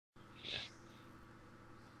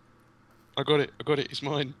I got it. I got it. It's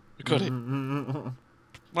mine. I got it.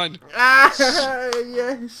 Mine. Ah,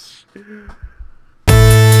 yes.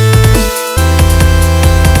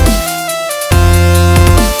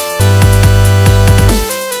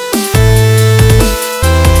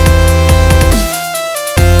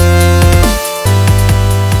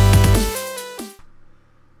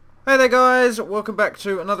 Hey there guys, welcome back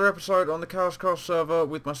to another episode on the ChaosCraft server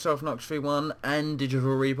with myself, Knux1 and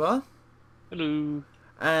Digital Reaper. Hello.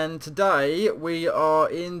 And today we are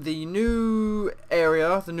in the new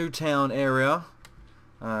area, the new town area.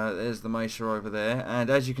 There's the mesa over there, and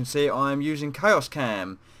as you can see I'm using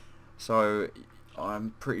ChaosCam. So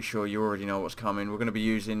I'm pretty sure you already know what's coming. We're going to be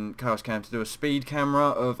using ChaosCam to do a speed camera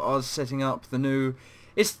of us setting up the new...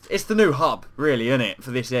 It's the new hub, really, isn't it,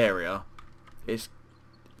 for this area?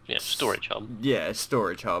 Yeah, storage hub. Yeah, it's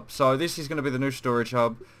storage hub. So this is going to be the new storage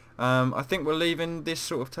hub. I think we're leaving this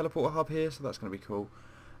sort of teleporter hub here, so that's going to be cool.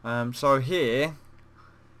 So here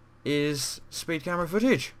is speed camera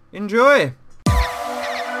footage. Enjoy!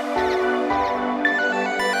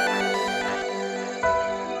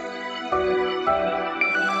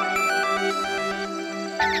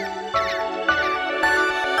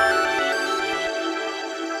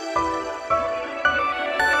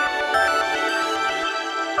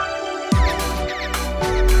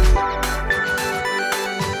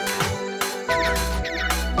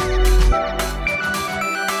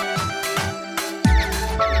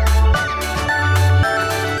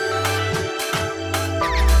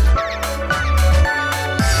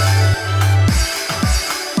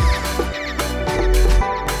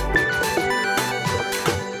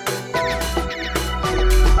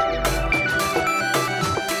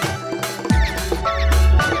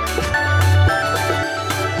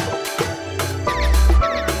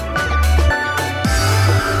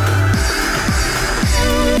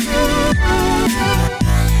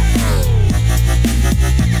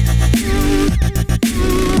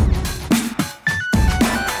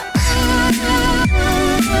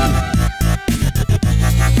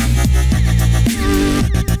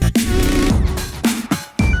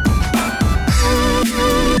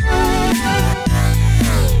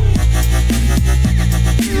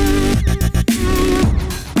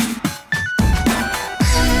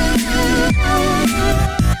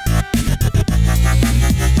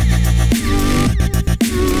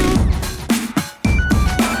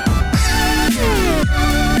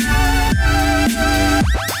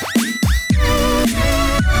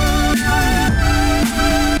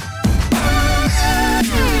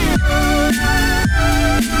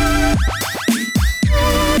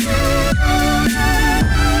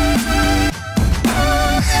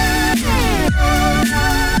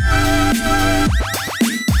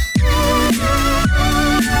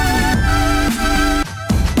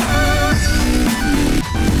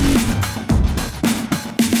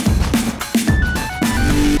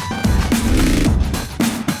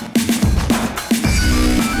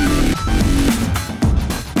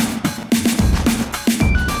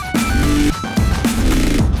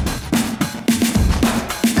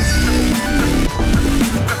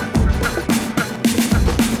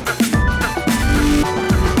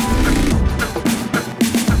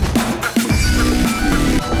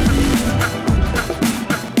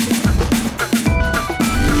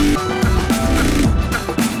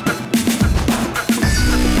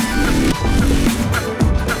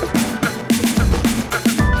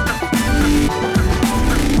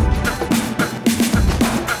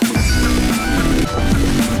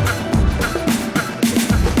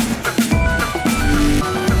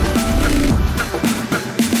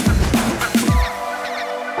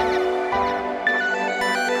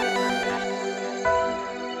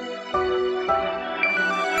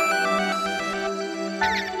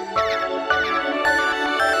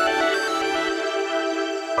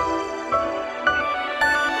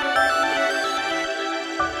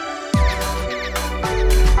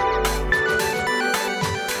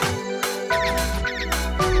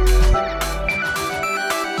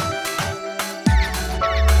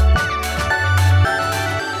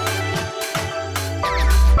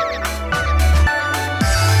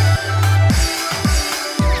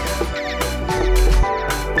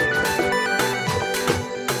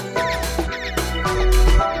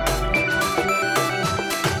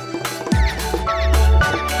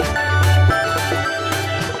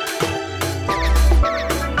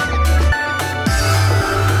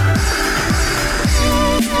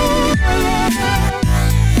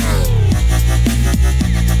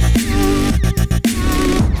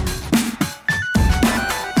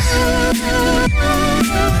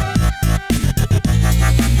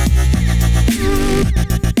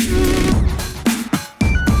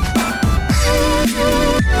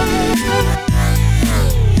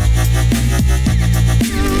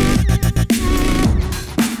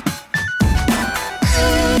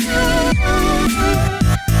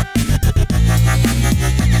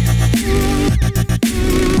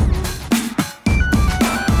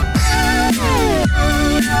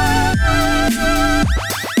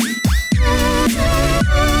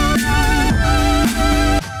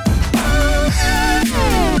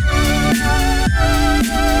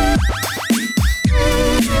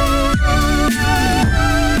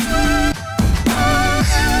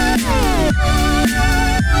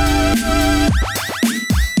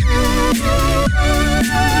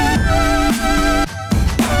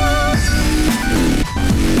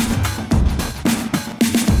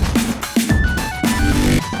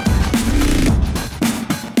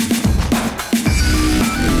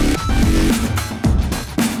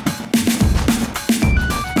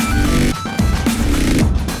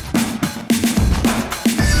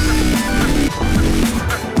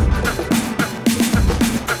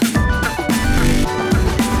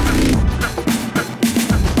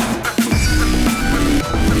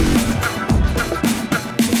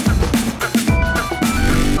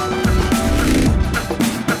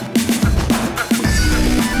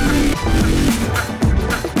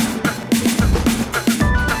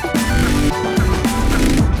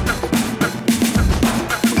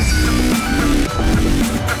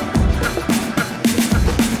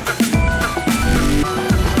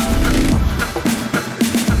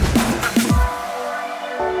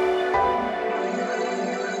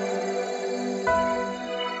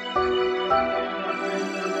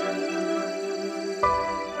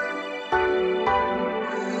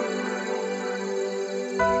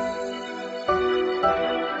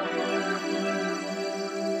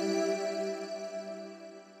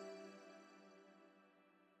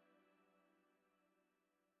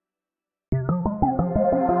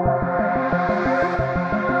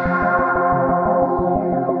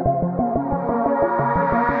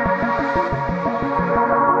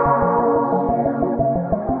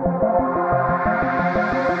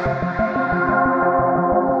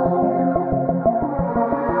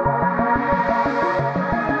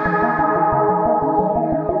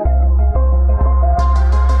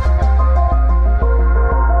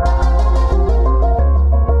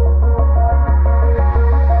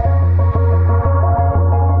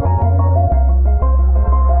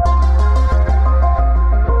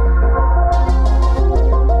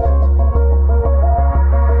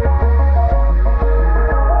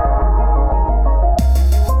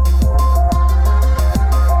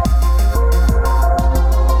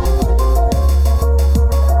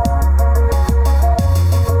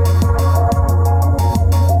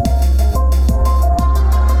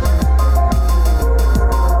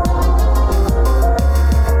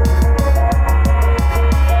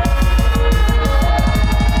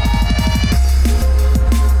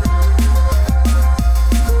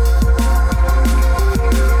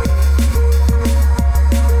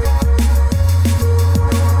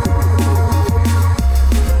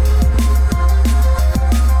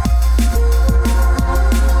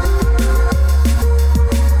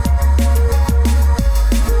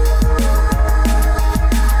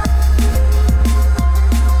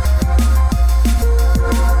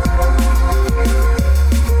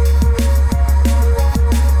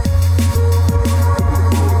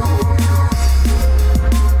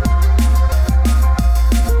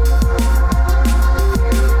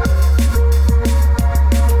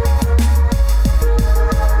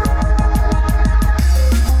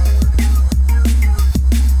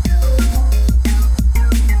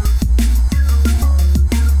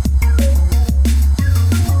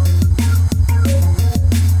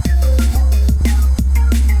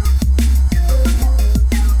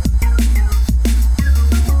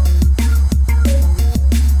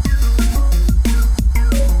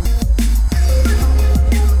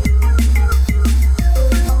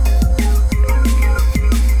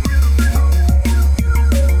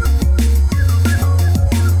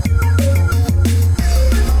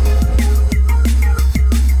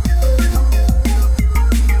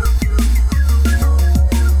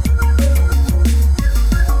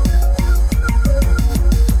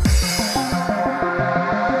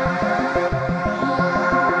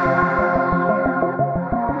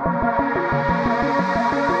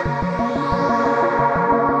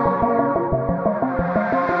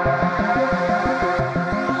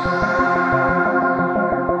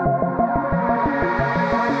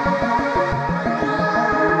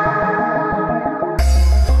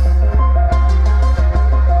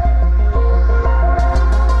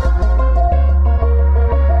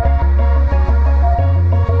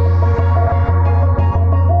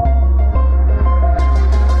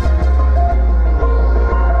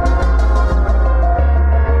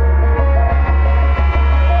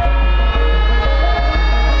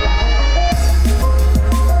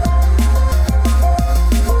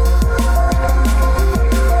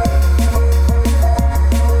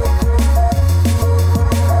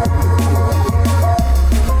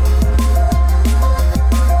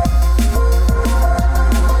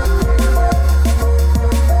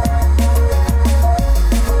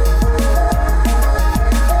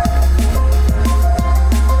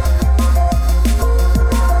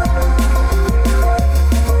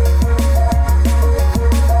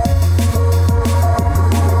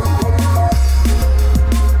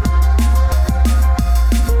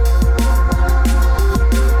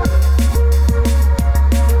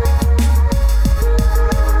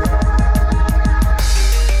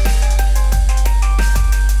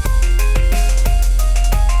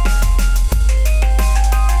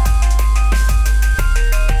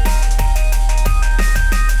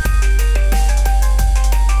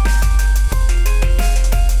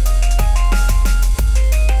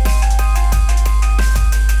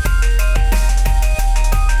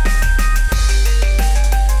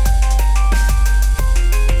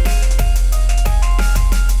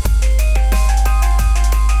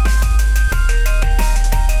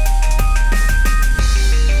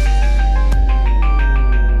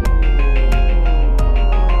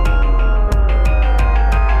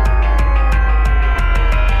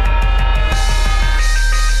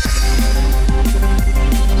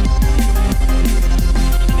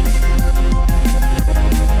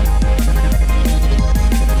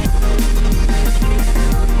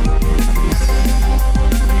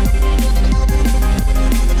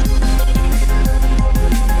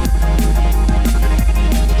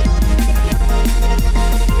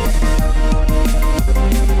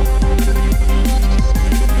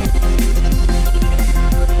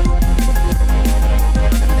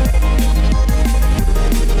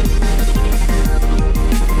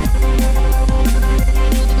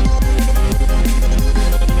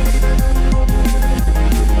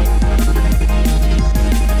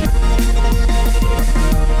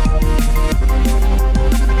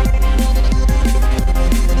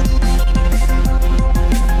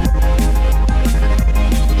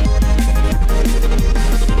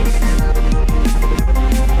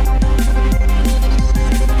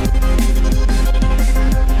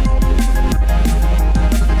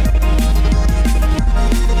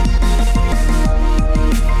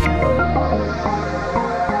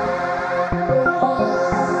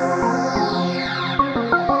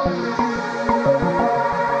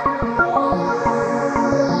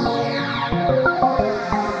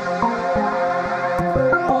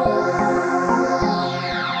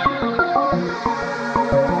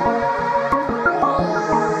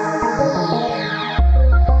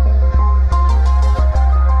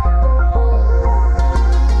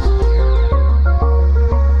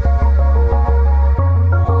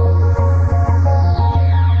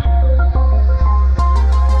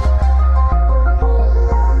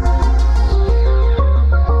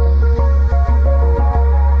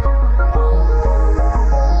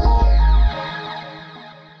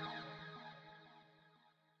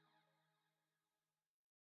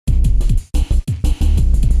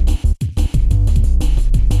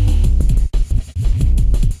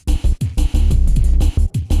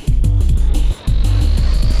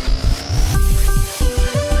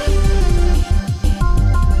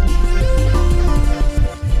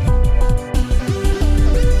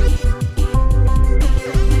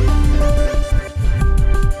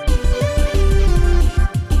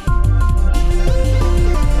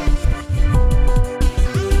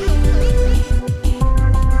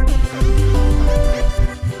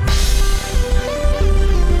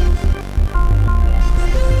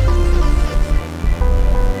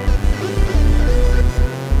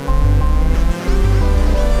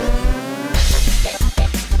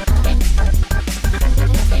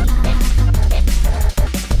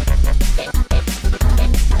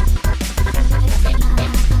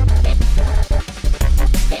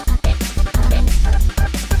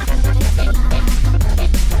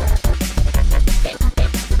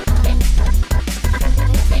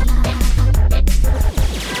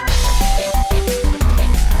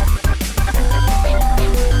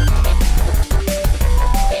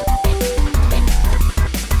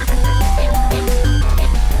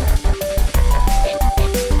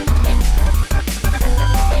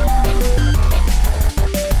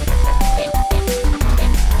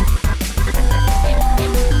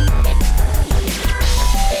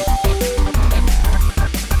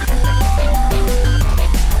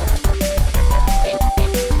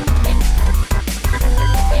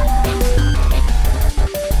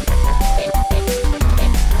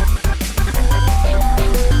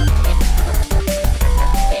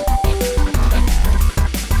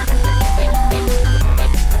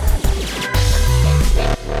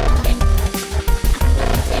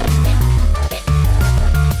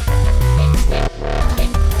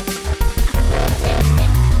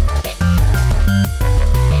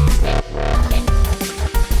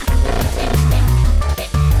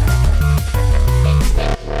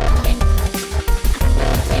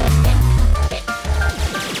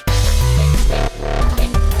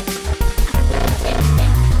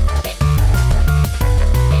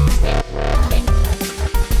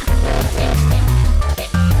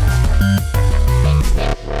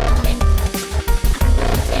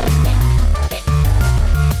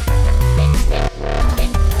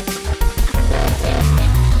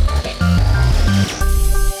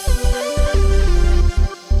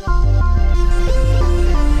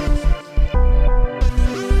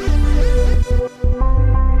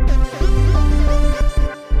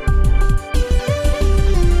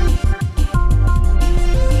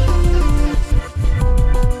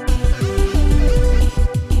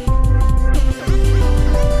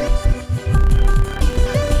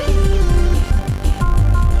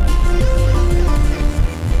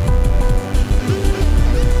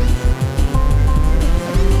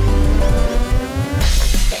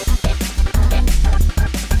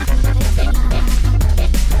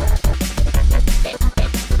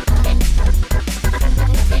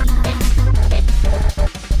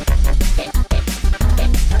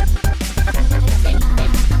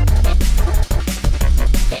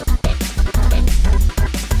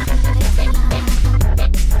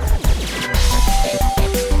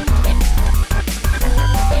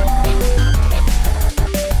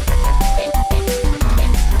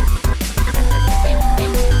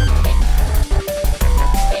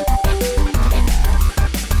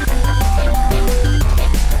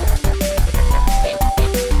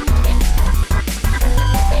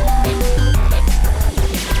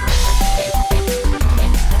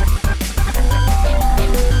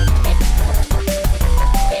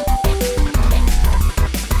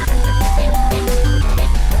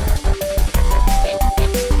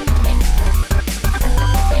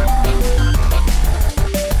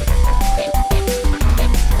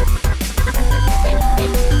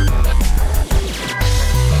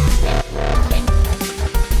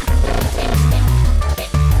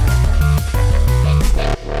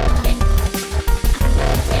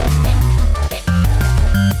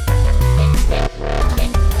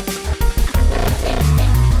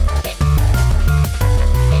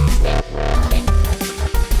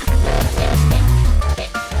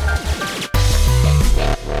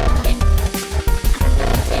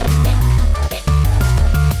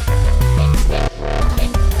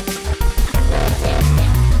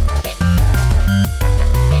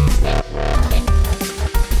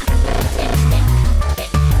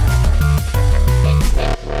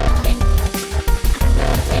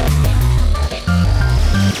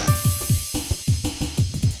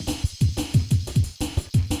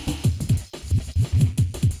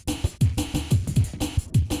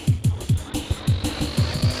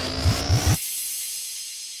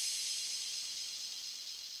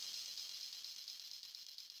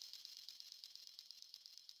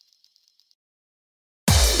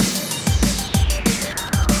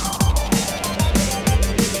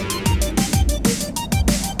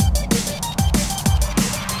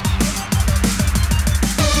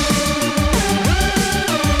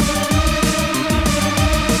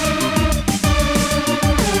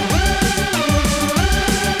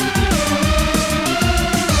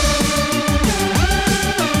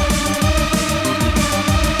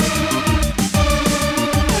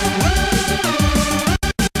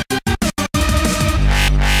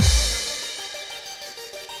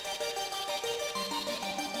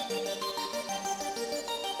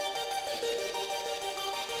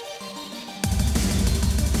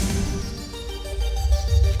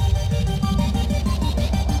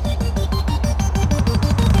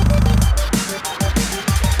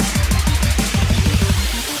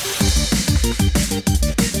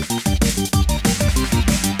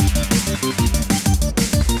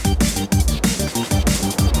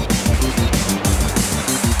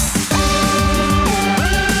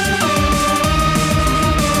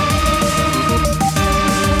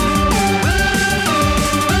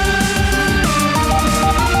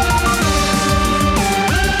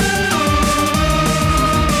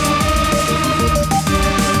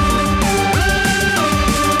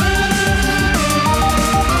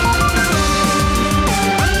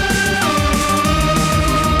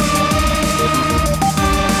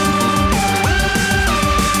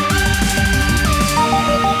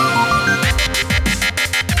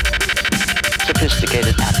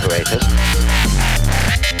 apparatus.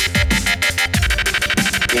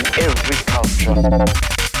 In every culture.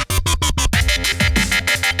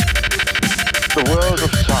 The world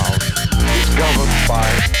of sound is governed by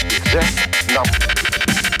exact numbers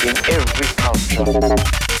in every culture.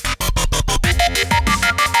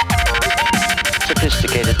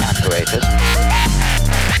 Sophisticated apparatus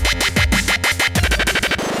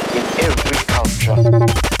in every culture.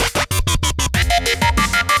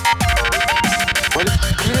 Well,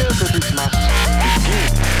 it's clear that it must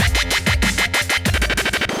begin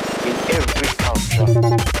in every culture.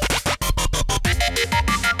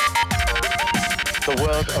 The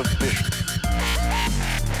world of vision.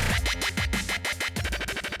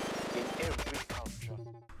 In every culture.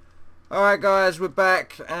 Alright guys, we're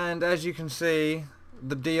back, and as you can see,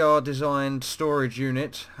 the DR designed storage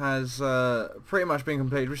unit has pretty much been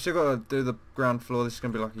completed. We've still got to do the ground floor. This is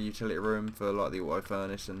going to be like a utility room for like the auto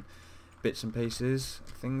furnace and bits and pieces,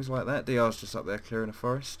 things like that. DR's just up there clearing a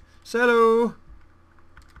forest. Say hello!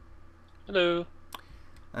 Hello.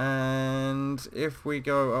 And if we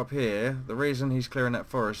go up here, the reason he's clearing that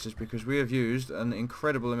forest is because we have used an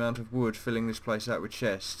incredible amount of wood filling this place out with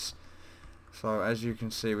chests. So as you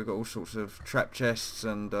can see, we've got all sorts of trap chests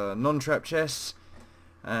and non-trap chests,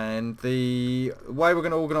 and the way we're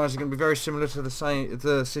going to organise is going to be very similar to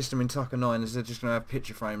the system in Tucker 9, is they're just going to have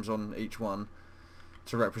picture frames on each one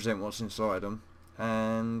to represent what's inside them.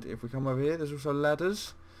 And if we come over here, there's also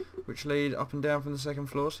ladders which lead up and down from the second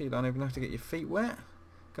floor, so you don't even have to get your feet wet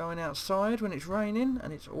going outside when it's raining,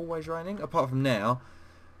 and it's always raining, apart from now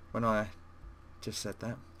when I just said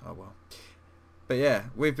that. Oh well. But yeah,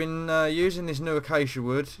 we've been using this new acacia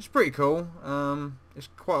wood. It's pretty cool. It's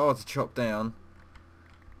quite hard to chop down.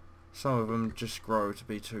 Some of them just grow to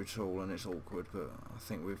be too tall and it's awkward, but I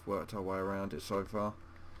think we've worked our way around it so far.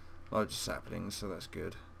 Loads of saplings, so that's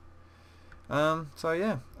good. So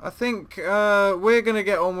yeah, I think we're going to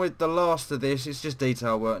get on with the last of this. It's just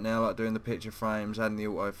detail work now, like doing the picture frames, adding the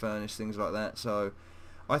auto furnace, things like that. So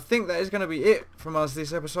I think that is going to be it from us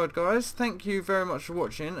this episode, guys. Thank you very much for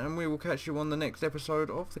watching, and we will catch you on the next episode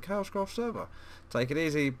of the ChaosCraft server. Take it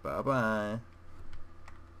easy. Bye bye.